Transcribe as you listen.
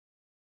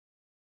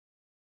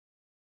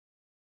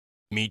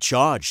Meet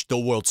Charge, the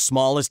world's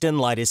smallest and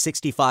lightest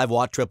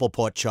 65-watt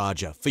triple-port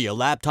charger for your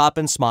laptop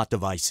and smart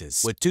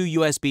devices. With 2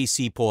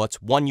 USB-C ports,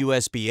 1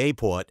 USB-A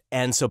port,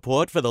 and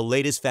support for the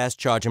latest fast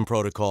charging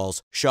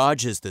protocols,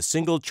 Charge is the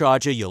single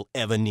charger you'll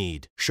ever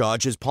need.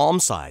 Charge is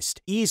palm-sized,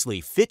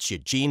 easily fits your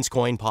jeans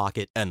coin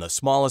pocket and the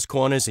smallest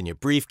corners in your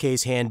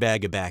briefcase,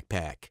 handbag, or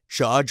backpack.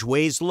 Charge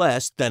weighs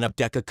less than a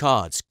deck of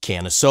cards,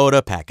 can of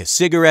soda, pack of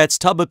cigarettes,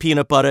 tub of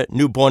peanut butter,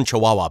 newborn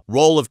chihuahua,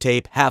 roll of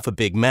tape, half a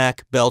Big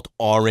Mac, belt,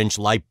 orange,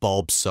 light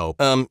bulb,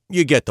 soap.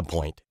 You get the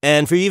point.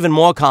 And for even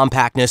more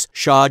compactness,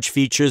 Charge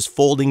features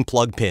folding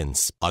plug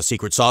pins. Our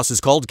secret sauce is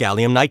called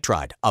gallium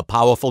nitride, a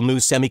powerful new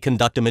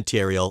semiconductor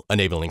material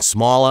enabling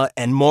smaller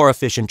and more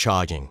efficient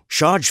charging.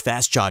 Charge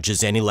fast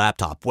charges any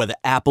laptop, whether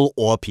Apple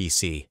or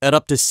PC, at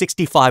up to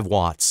 65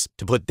 watts.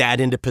 To put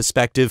that into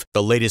perspective,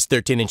 the latest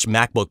 13-inch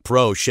MacBook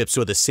Pro ships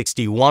with a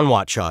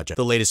 61-watt charger.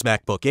 The latest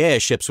MacBook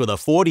Air ships with a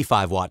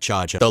 45-watt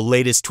charger. The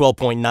latest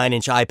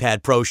 12.9-inch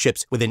iPad Pro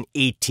ships with an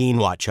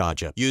 18-watt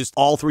charger. Use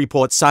all 3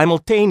 ports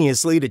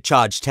simultaneously to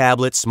charge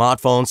tablets,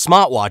 smartphones,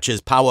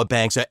 smartwatches, power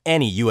banks, or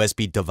any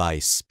USB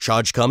device.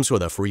 Charge comes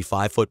with a free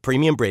 5-foot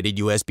premium braided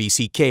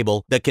USB-C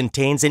cable that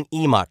contains an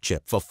eMOC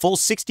chip for full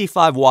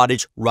 65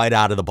 wattage right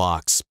out of the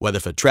box. Whether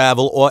for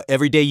travel or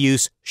everyday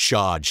use,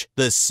 Charge,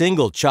 the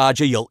single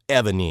charger you'll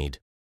ever need.